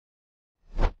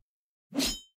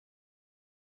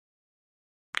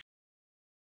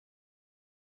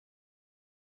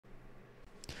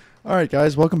All right,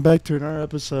 guys, welcome back to another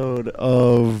episode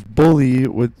of Bully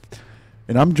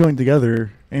and I'm joined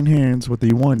together in hands with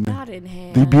the one, Not in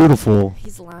hand. the beautiful,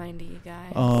 He's lying to you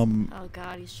guys. Oh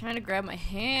God, he's trying to grab my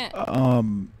hand.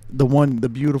 the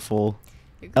beautiful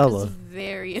Your Ella. is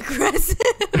very aggressive.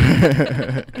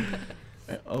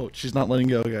 Oh, she's not letting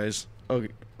go, guys. Oh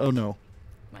no.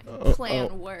 My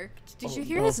plan worked. Did you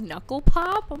hear his knuckle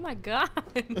pop? Oh my god.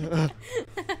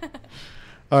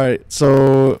 All right,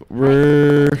 so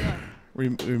we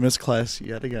missed class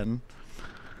yet again.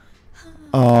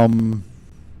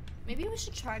 Maybe we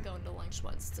should try going to lunch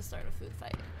once to start a food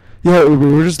fight. Yeah, we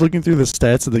were just looking through the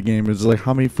stats of the game. It's like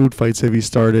how many food fights have you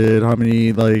started? How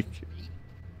many times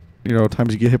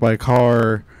you get hit by a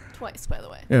car? Twice, by the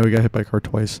way. Yeah, we got hit by a car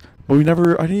twice. But I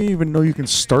didn't even know you can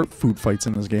start food fights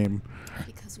in this game.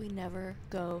 Because we never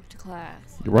go to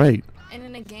class. You're right. And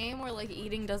in a game where like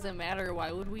eating doesn't matter,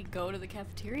 why would we go to the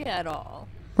cafeteria at all?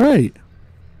 Right.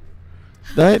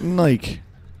 That and I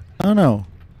don't know.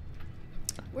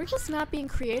 We're just not being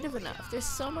creative enough. There's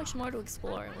so much more to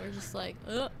explore, and we're just like,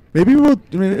 ugh. Maybe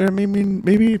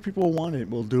maybe if people want it,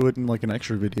 we'll do it in like an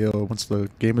extra video once the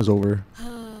game is over.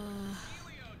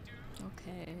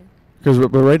 Okay.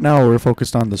 But right now we're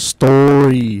focused on the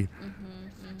story.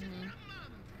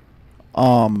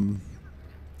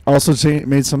 Also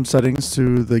made some settings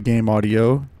to the game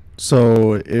audio,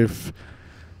 so if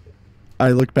I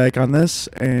look back on this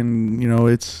and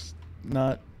it's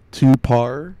not too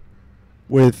par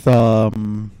with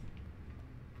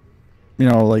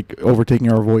like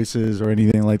overtaking our voices or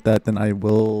anything like that, then I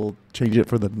will change it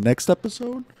for the next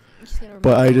episode.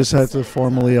 But I just have to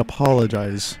formally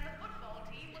apologize.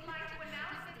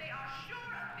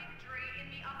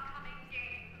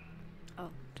 Oh.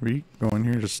 Can we go in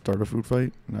here and just start a food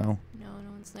fight? No. No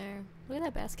one's there. Look at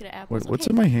that basket of apples. What's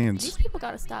Okay, in my hands? These people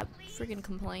gotta stop friggin'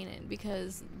 complaining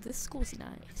because this school's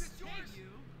nice.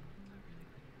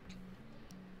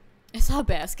 I saw a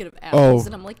basket of apples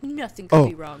and I'm like, nothing could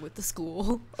be wrong with the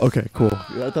school. Okay, cool.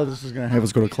 I thought this was gonna have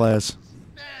us go to class.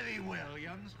 Very well,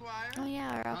 young squire. Oh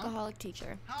yeah, our alcoholic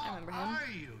teacher. I remember him. How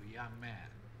are you, young man?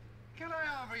 Can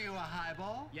I offer you a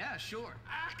highball? Yeah, sure.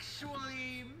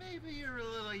 Actually, maybe you're a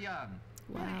little young.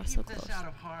 Wow, Wanna so keep this close. out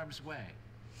of harm's way.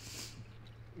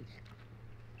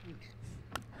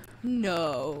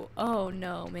 No. Oh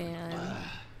no, man.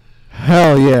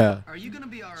 Hell yeah. Are you gonna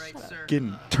be alright, sir?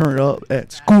 Getting turned up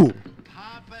at school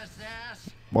Pompous ass.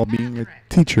 while being a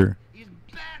teacher He's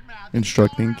bad-mouthing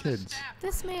instructing all around the kids. staff.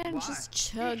 This man Why? just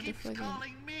He chugged a keeps friggin'.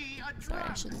 calling me a Sorry, I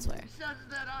drunk. shouldn't swear. Says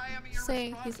that I am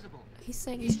Saying irresponsible. he's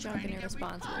saying he's drunk and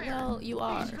irresponsible. Well, you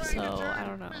are, so I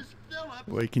don't know.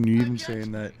 Wait, can you even say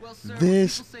in that? Well, sir,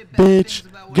 This people say bad bitch things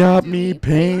about what got you me do.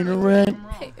 paying the rent.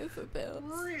 Pay for bills.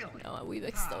 Really? No, we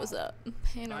mixed those up.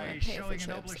 Pay no Are rent, you pay for showing a trips.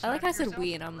 nobler I like side I of said yourself?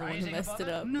 we and I'm the one who Rising messed it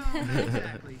up. No,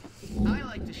 exactly. I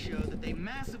like to show that they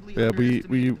massively Yeah, we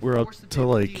underestimate the were up force that till they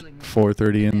were like dealing with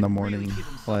 4:30 in and the really morning give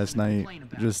themselves last to night, complain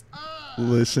about. just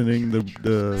listening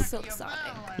the Silk Sonic.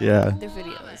 yeah. Their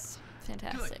videos.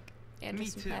 Fantastic.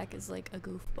 Anderson too. Paak is like a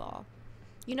goofball.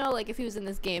 You know, like if he was in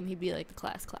this game, he'd be like the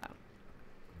class clown.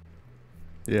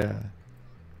 Yeah.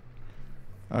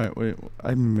 All right, wait.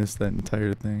 I missed that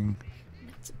entire thing.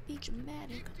 Not to be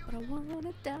dramatic, but I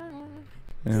wanna die.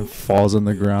 And it falls on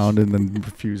the ground and then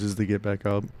refuses to get back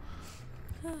up.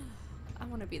 I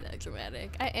want to be that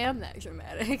dramatic. I am that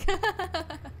dramatic.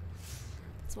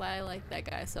 That's why I like that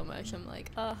guy so much. I'm like,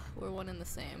 we're one and the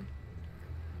same.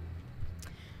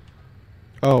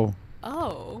 Oh,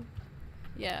 Oh,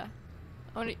 yeah.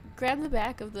 I want to grab the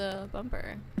back of the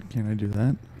bumper. can I do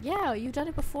that? Yeah, you've done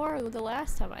it before the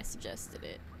last time I suggested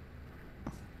it.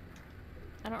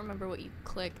 I don't remember what you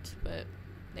clicked, but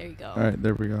there you go. All right,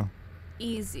 there we go.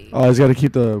 Easy. Oh, I just got to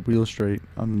keep the wheel straight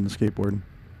on the skateboard.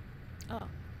 Oh.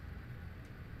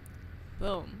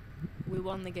 Boom. We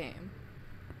won the game.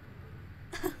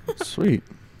 Sweet.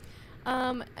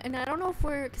 And I don't know if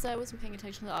we're, because I wasn't paying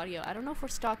attention to the audio, I don't know if we're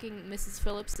stalking Mrs.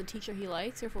 Phillips, the teacher he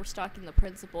likes, or if we're stalking the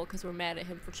principal because we're mad at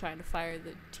him for trying to fire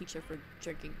the teacher for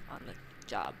drinking on the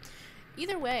job.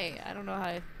 Either way, I don't know how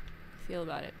I feel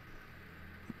about it.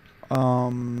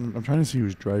 I'm trying to see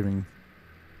who's driving.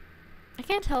 I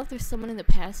can't tell if there's someone in the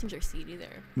passenger seat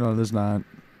either. No, there's not.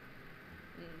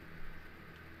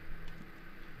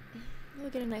 We'll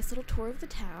get a nice little tour of the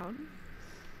town.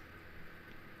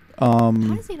 How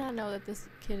How does he not know that this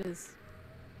kid is...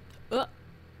 That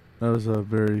was a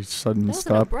very sudden That was an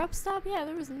stop. abrupt stop? Yeah,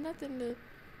 there was nothing to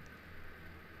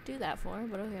do that for,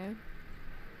 but okay.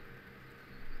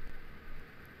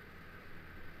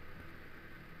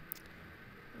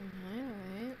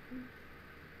 Alright.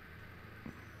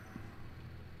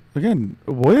 Again,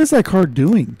 what is that car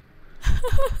doing?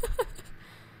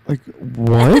 Like,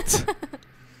 what?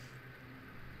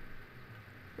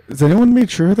 Has anyone made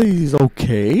sure that he's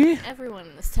okay? Everyone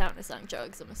in this town is on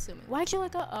drugs, I'm assuming. Why'd you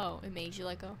let go? Oh, it made you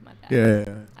let go? My bad.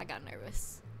 Yeah. I got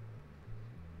nervous.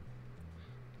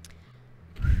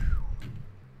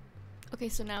 Okay,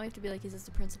 so now we have to be like, is this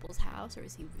the principal's house or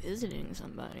is he visiting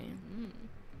somebody?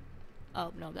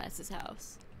 Oh, no, that's his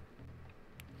house.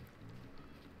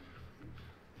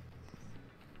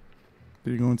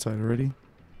 Did you go inside already?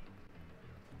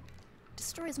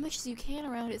 Destroy as much as you can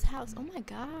around his house. Oh my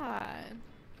god.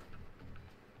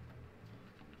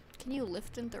 Can you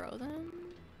lift and throw them?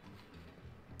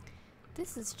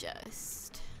 This is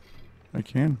just... I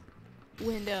can.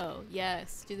 Window.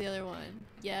 Yes. Do the other one.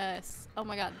 Yes. Oh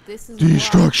my god. This is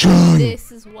Destruction! Why,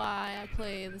 this is why I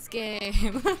play this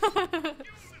game.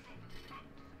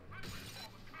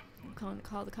 I'm going to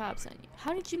call the cops on you.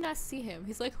 How did you not see him?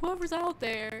 He's like, whoever's out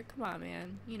there. Come on,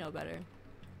 man. You know better.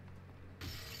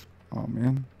 Oh,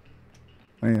 man.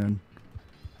 Man.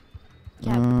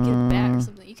 Yeah, get back or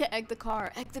something. You can egg the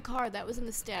car. Egg the car. That was in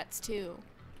the stats, too.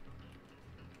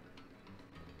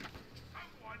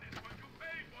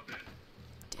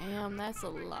 Damn, that's a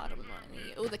lot of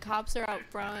money. Oh, the cops are out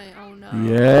front. Oh, no.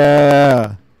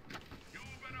 Yeah.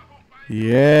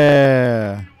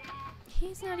 Yeah.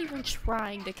 He's not even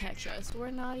trying to catch us.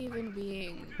 We're not even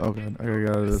being... Oh, God. I gotta get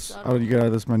out of this. subtle. How do you get out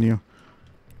of this menu?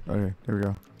 Okay, there we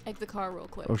go. Egg the car real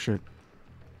quick. Oh, shit.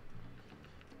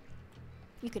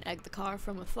 You can egg the car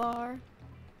from afar.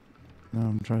 No,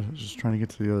 I'm just trying to get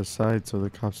to the other side so the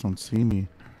cops don't see me.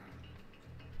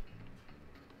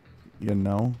 You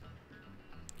know?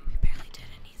 We barely did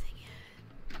anything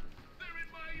yet.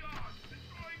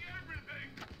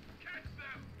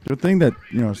 Good thing that,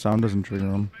 you know, sound doesn't trigger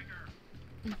them.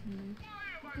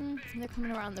 They're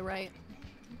coming around the right.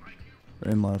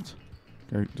 And left.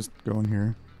 Okay, just go in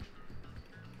here.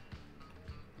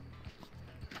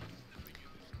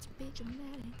 Let's be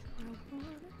dramatic. I wanna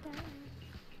die.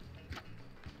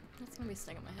 That's gonna be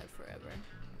stuck in my head forever.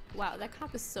 Wow, that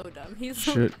cop is so dumb. He's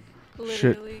Shit.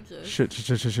 literally just...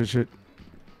 Shit.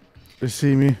 They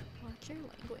see me. Watch your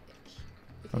language.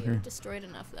 Okay, Okay. you've destroyed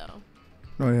enough, though.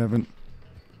 No, I haven't.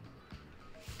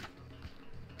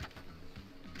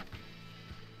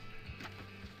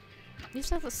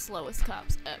 These are the slowest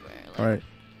cops ever. Like, Alright.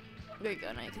 there you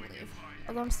go, now you can leave.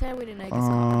 Although I'm sad we didn't egg his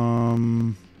car.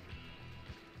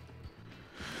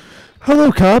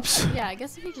 Hello, cops. Yeah, I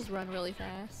guess if you just run really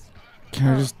fast. Can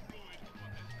I just...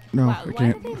 No, Wow, I why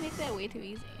can't. did they make that way too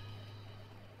easy?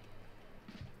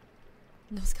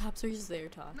 Those cops are just there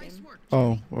talking. Nice work.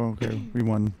 Oh, well, okay. We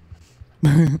won.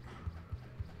 Should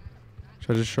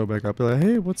I just show back up? Be like,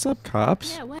 hey, what's up,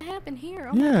 cops? Yeah, what happened here?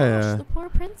 Oh my Yeah. gosh, the poor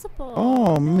principal.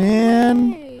 Oh, No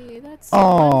man. way. That's so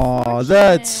Oh, that's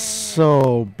unfortunate.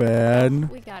 so bad.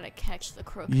 We gotta catch the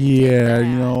crook. who did Yeah, that.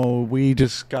 you know, we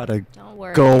just gotta... Don't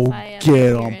worry. go if I ever get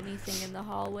hear 'em. anything in the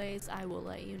hallways, I will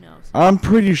let you know. I'm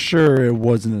pretty sure it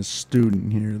wasn't a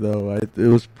student here, though. It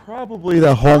was probably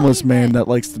the homeless Probably man the- that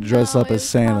likes to dress no, up it as was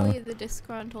Santa. Probably the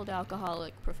disgruntled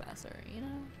alcoholic professor, you know?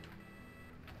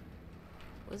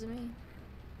 Was it me?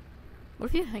 What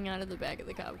if you hang out in the back of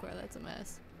the cop car? That's a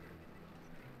mess.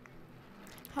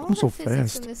 How I'm are so the physics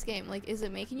fast. in this game? Like, is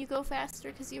it making you go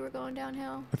faster because you were going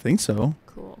downhill? I think so.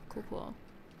 Cool.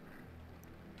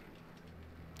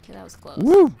 Okay, that was close.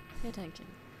 Woo! Pay attention.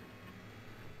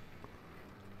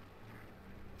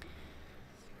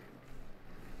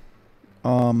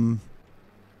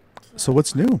 So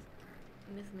what's new?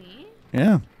 With me?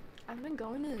 Yeah. I've been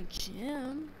going to the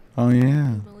gym. Oh, yeah.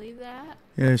 Can you believe that?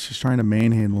 Yeah, she's trying to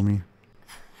manhandle me.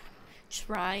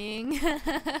 Trying.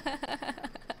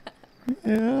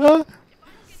 Yeah.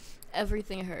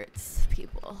 Everything hurts,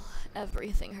 people.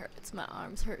 Everything hurts. My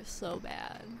arms hurt so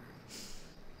bad.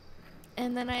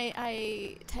 And then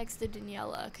I texted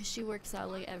Daniela because she works out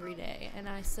like every day, and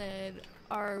I said,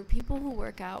 "Are people who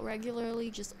work out regularly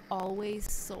just always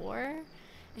sore?"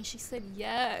 And she said,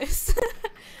 "Yes."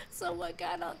 So what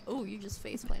got on? Oh, you just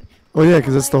face planted. Oh, yeah,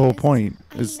 because that's the whole Always- point.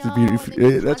 I It's the know, beauty.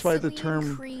 then you That's why the constantly term.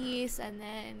 increase, and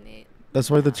then it.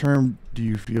 That's why the term. Do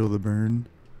you feel the burn?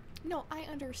 No, I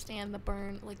understand the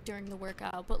burn like during the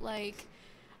workout, but like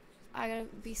I gotta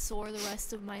be sore the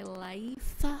rest of my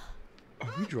life. Are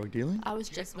you drug dealing? I was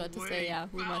just about to say, yeah,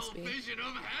 we must be. Vision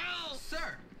of hell!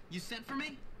 Sir, you sent for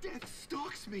me? Death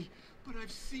stalks me, but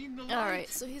I've seen the light. All right,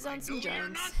 so he's on some know you're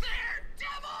drugs. not there,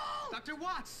 devil! Dr.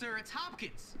 Watts, sir, it's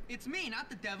Hopkins. It's me, not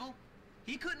the devil.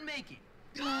 He couldn't make it.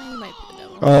 Nah, he might be the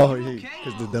devil. Oh, You yeah, okay?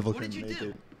 because the devil What did couldn't you make do?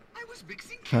 it. I was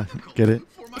mixing Huh, chemicals get it?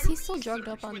 for my Is he still drugged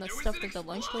research up on when the there was stuff an that the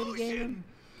lunch lady gave him?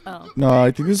 Oh. No, I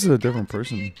think this is a different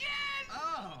person.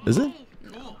 Oh. Is it?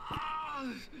 Cool.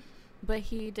 but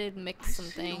he did mix some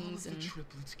things all of and. the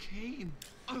triplets came.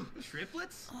 Oh,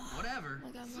 triplets? Whatever. Oh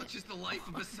my God, Such is the life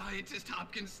of a scientist,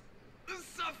 Hopkins. The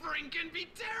suffering can be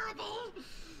terrible.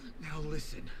 Now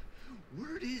listen.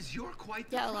 Word is you're quite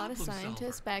the Yeah, a lot of problem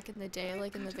scientists solver. back in the day,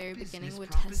 like in the Good very business beginning, would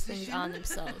test things proposition. on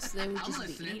themselves. They would I'm just be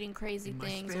listening. eating crazy In my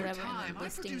things, spare whatever, and time, then I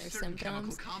listing produce their certain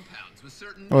chemical symptoms. compounds with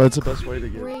certain Oh, that's the best way to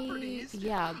get it. Great, properties.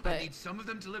 yeah, I but need some of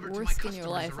them delivered to my worst in your customers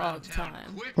life all around the town.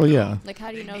 time. Quick, Well, though. yeah. like,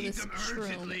 how do you They know need this them shroom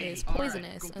urgently. is All right,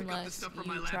 poisonous go pick up the unless stuff from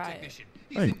my you lab try it? technician.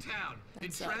 He's Right. in town, That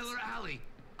in sucks. Trailer Alley.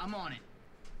 I'm on it.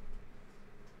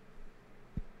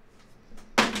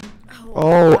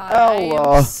 Oh, God, I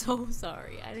Ella. am so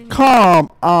sorry. I didn't. Come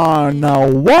on now.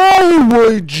 Why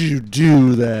would you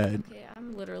do that? Okay,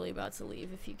 I'm literally about to leave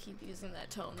if you keep using that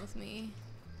tone with me.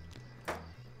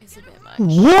 It's a bit much.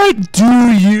 What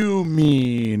do you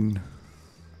mean?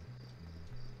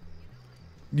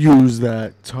 Use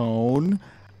that tone.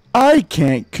 I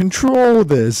can't control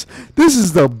this. This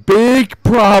is the big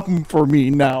problem for me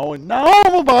now. And now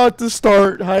I'm about to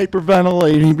start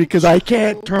hyperventilating because I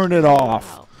can't turn it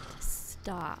off. Wow.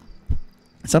 Stop.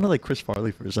 It sounded like Chris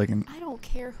Farley for a second. I don't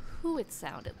care who it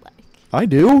sounded like. I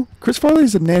do. Chris Farley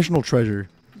is a national treasure.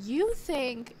 You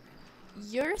think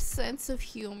your sense of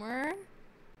humor,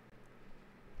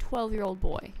 12-year-old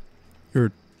boy, You're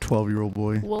a 12-year-old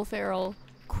boy. Will Ferrell,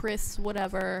 Chris,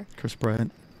 whatever. Chris Pratt.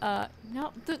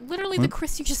 No, literally the What?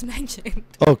 Chris you just mentioned.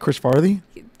 Oh, Chris Farley?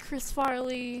 Chris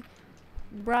Farley,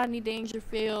 Rodney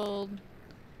Dangerfield,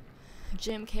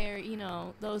 Jim Carrey, you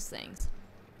know, those things.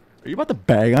 Are you about to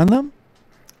bag on them?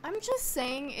 I'm just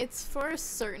saying it's for a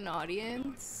certain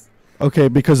audience. Okay,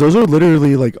 because those are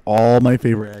literally like all my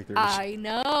favorite actors. I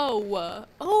know.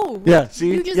 Oh. Yeah, see?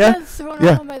 You just Yeah, got thrown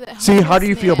yeah. on by the See, how do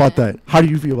you homeless feel about man. that? How do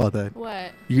you feel about that?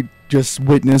 What? You just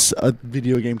witness a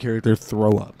video game character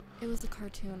throw up. It was a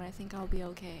cartoon. I think I'll be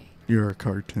okay. You're a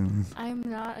cartoon. I'm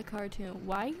not a cartoon.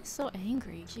 Why are you so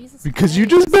angry? Jesus Because you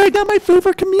Christ. just bagged on my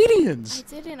favorite comedians.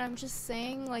 I didn't. I'm just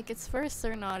saying, like, it's for a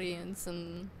certain audience,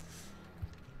 and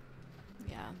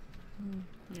yeah.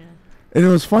 Yeah. And it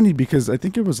was funny because I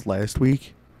think it was last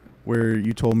week where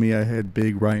you told me I had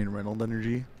big Ryan Reynolds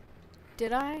energy.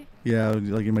 Did I? Yeah,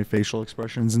 like in my facial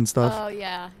expressions and stuff. Oh,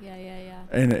 yeah. Yeah.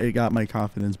 And it got my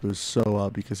confidence boost so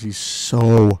up because he's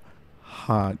so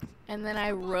hot. And then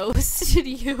I roasted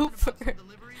you for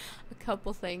a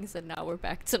couple things, and now we're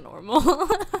back to normal.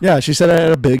 Yeah, she said I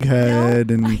had a big head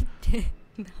No, and I did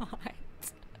not.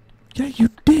 yeah, you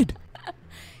did.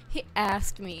 He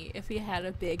asked me if he had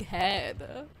a big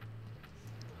head.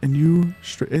 And you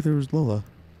straight. Hey, there was Lola.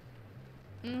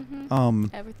 Mm-hmm.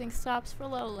 Everything stops for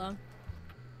Lola.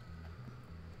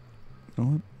 You know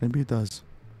what? Maybe it does.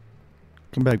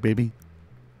 Come back, baby.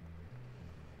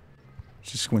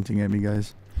 She's squinting at me,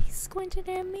 guys. He's squinting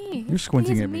at me. You're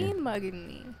squinting He's at me. mean mugging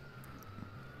me.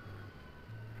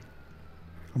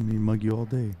 I'm gonna mug you all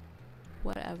day,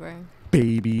 Whatever.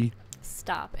 baby.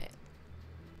 Stop it.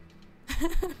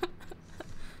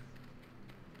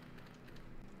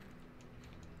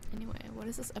 Anyway, what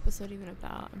is this episode even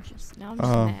about? I'm just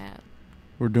mad.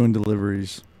 We're doing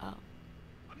deliveries. Oh,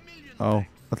 Oh,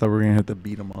 I thought we were gonna have to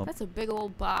beat them up. that's a big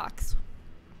old box.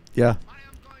 Yeah.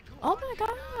 Oh my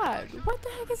god! What the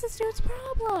heck is this dude's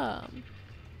problem?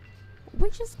 We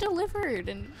just delivered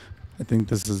and I think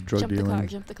this is drug jump dealing.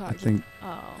 jump the car. I think.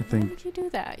 Oh, I think- why would you do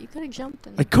that? You could have jumped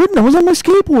and. I couldn't. I was on my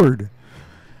skateboard.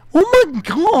 Oh my You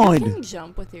god. can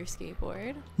jump with your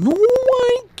skateboard. No,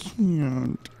 I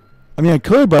can't. I mean, I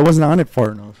could, but I wasn't on it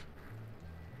far enough.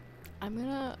 I'm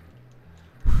gonna.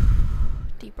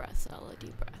 Deep breaths, Ella.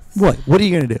 Deep breaths. What? What are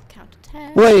you gonna do? Count to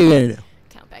 10. What are you gonna do?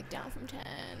 Count back down from 10.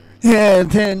 Yeah,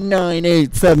 10, 9,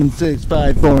 8, 7, 6,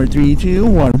 5, 4, 3, 2,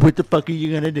 1. What the fuck are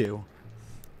you gonna do?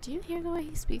 Do you hear the way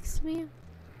he speaks to me?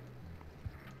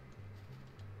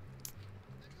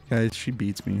 Guys, she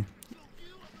beats me.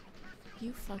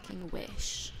 You fucking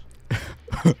wish.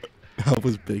 That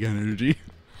was big energy.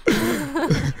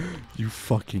 You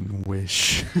fucking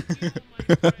wish.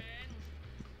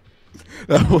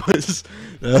 That was...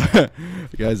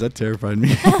 guys, that terrified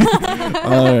me.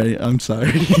 Alright, I'm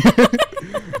sorry.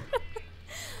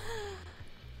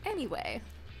 Anyway.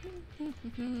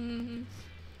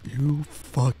 You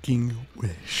fucking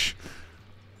wish.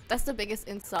 That's the biggest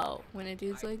insult when a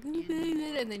dude's like,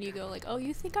 and then you go like, oh,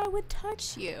 you think I would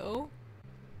touch you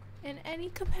in any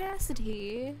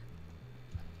capacity?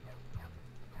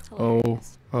 It's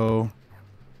hilarious. Oh.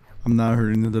 I'm not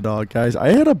hurting the dog. Guys, I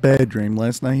had a bad dream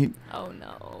last night. Oh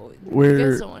no. You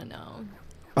Where guys don't want to know.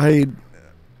 I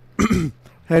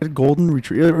had a golden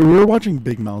retriever. We were watching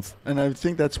Big Mouth, and I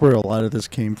think that's where a lot of this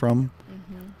came from.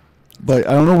 Mm-hmm. But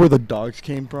I don't know where the dogs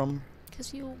came from.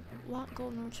 Because you want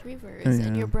golden retrievers, Yeah.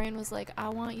 and your brain was like, I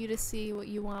want you to see what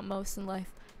you want most in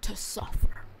life, to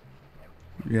suffer.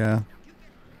 Yeah.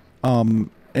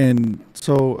 And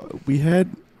so we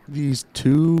had these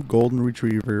 2 golden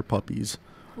retriever puppies.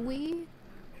 We?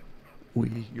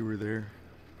 You were there.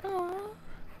 Aw.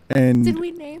 And Did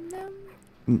we name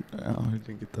them? Oh, I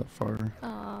didn't get that far.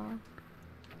 Aw.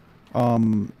 How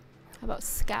How about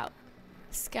Scout?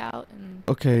 Scout and...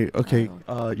 Okay.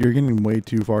 You're getting way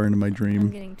too far into my I'm dream.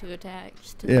 getting too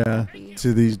attached to the Yeah, puppy.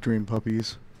 to these dream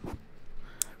puppies. It's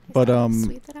But kinda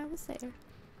sweet that I was there.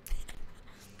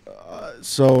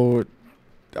 So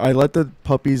I let the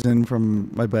puppies in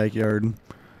from my backyard,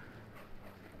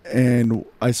 and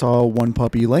I saw one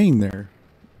puppy laying there,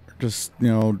 just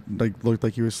like looked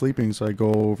like he was sleeping. So I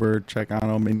go over, check on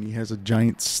him, and he has a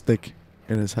giant stick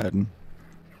in his head.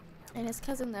 And it's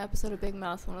because in the episode of Big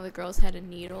Mouth, one of the girls had a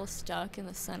needle stuck in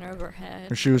the center of her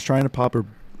head. She was trying to pop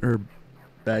her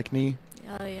back knee,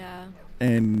 Oh, yeah.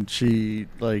 and she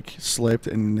like slipped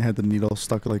and had the needle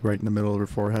stuck like right in the middle of her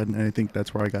forehead. And I think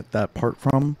that's where I got that part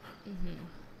from,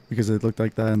 because it looked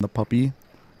like that in the puppy.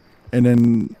 And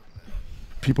then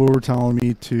people were telling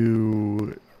me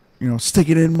to, stick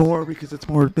it in more because it's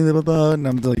more blah, blah, blah. And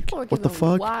I'm like, People were what the giving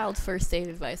fuck? wild first aid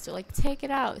advice. They're like, take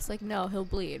it out. It's like, no, he'll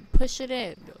bleed. Push it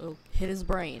in. It'll hit his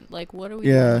brain. Like, what are we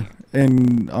Yeah,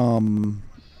 doing? and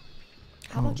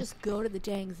How about just go to the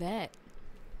dang vet?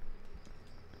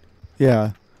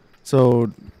 yeah.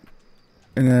 So,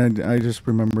 and then I just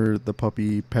remember the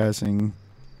puppy passing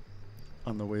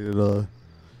on the way to the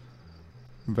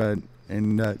vet,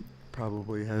 and that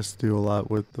probably has to do a lot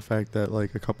with the fact that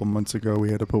like a couple months ago we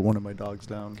had to put one of my dogs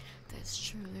down, That's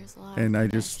true. There's a lot. and of I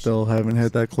just still haven't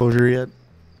had that closure yet.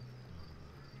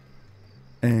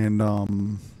 And So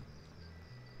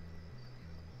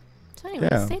anyway,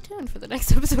 yeah. stay tuned for the next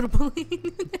episode of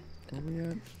Bullying. Where are we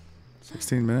at?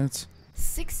 16 minutes.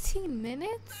 16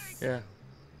 minutes? Yeah.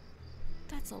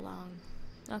 That's a long.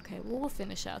 Okay, well, we'll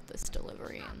finish out this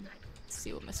delivery and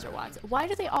see what Mr. Watson. Why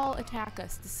do they all attack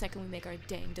us the second we make our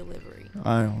dang delivery?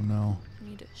 I don't know. We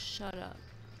need to shut up.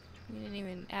 We didn't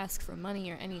even ask for money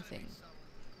or anything.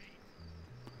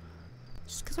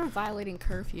 Just because we're violating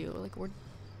curfew, like we're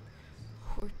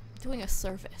doing a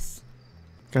service.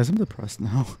 Guys, I'm depressed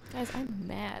now. Guys, I'm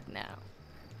mad now.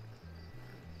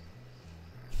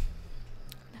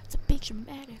 Not to be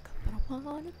dramatic, but I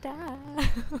wanna die.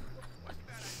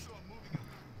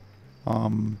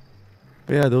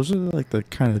 But yeah, those are like the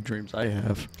kind of dreams I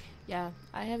have. Yeah,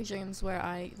 I have dreams where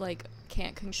I like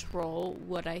can't control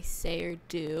what I say or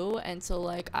do, and so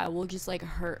like I will just like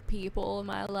hurt people in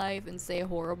my life and say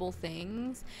horrible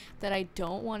things that I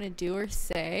don't want to do or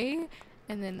say,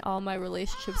 and then all my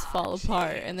relationships fall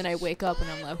apart, and then I wake up and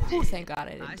I'm like, oh, thank God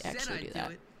I didn't actually do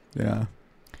that. Yeah.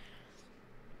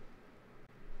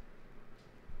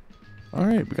 All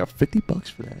right, we got $50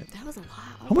 for that. That was a lot.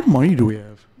 How much money do we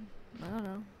have? I don't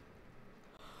know.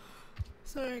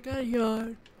 Sorry, I got a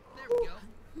yawn. There we go.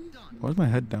 Done. Why's my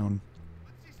head down?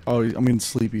 Oh, I mean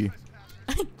sleepy.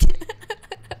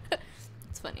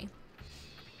 It's funny.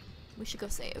 We should go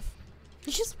save.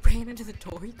 He just ran into the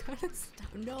door. You gotta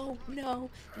stop. No, no,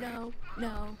 no,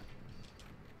 no.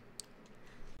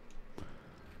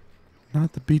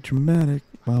 Not to be dramatic,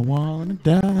 I wanna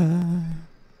die.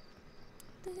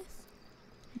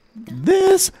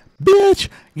 This bitch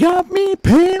got me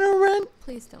paying her rent.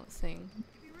 Please don't sing.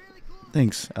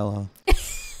 Thanks, Ella.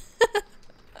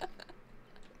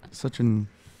 Such an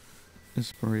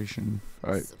inspiration.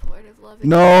 All right. Supportive, loving.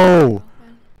 No.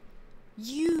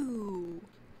 You.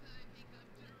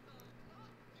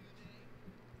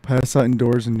 Pass out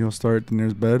indoors and you'll start at the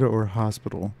nearest bed or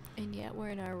hospital. And yet we're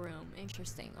in our room.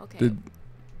 Interesting. Okay.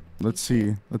 Let's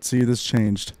see. Let's see if this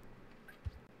changed.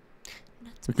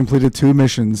 We completed 2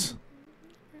 missions.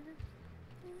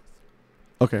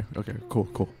 Okay,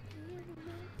 cool.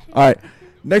 Alright,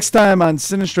 next time on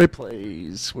Sinistre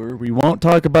Plays, where we won't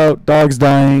talk about dogs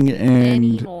dying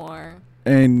Anymore.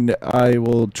 and I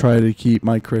will try to keep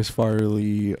my Chris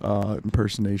Farley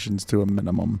impersonations to a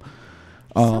minimum.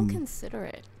 So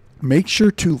considerate. Make sure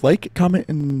to like, comment,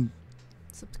 and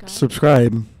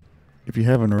subscribe if you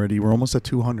haven't already. We're almost at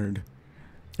 200.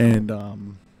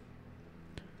 And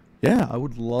yeah, I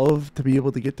would love to be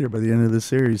able to get there by the end of the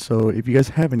series. So if you guys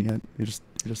haven't yet,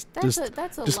 That's a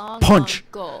just long, punch.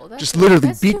 long goal. Just literally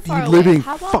that's beat too far the away. living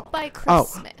How about fuck by out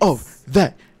Christmas? of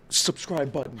that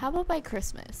subscribe button. How about by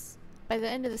Christmas? By the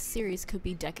end of the series, could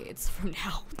be decades from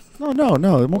now.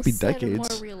 No, it won't be Set a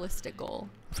decades. more realistic goal.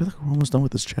 I feel like we're almost done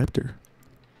with this chapter.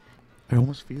 I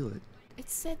almost feel it. It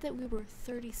said that we were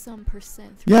 30-some%.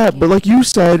 Yeah, but like you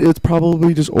said, it's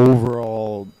probably just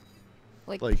overall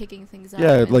like like, picking things up.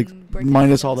 yeah, and like breaking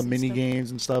minus things all the and mini stuff.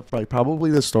 games and stuff. Like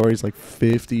probably the story's like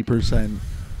 50%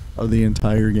 of the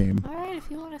entire game. All right, if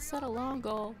you want to set a long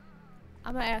goal,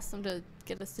 I'm gonna ask them to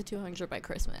get us to 200 by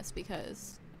Christmas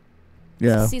because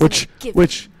Yeah, season of giving.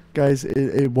 which guys,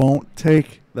 it won't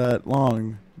take that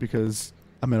long because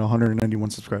I'm at 191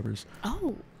 subscribers.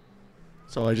 oh,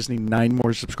 So I just need 9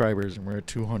 more subscribers and we're at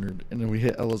 200, and then we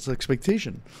hit Ella's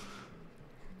expectation.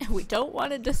 we don't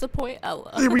want to disappoint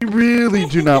Ella. We really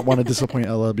do not want to disappoint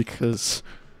Ella because,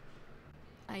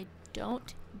 I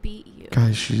don't beat you.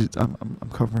 guys, I'm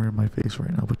covering my face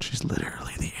right now, but she's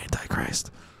literally the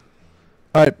Antichrist.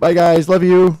 All right, bye guys, love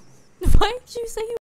you. Why did you say you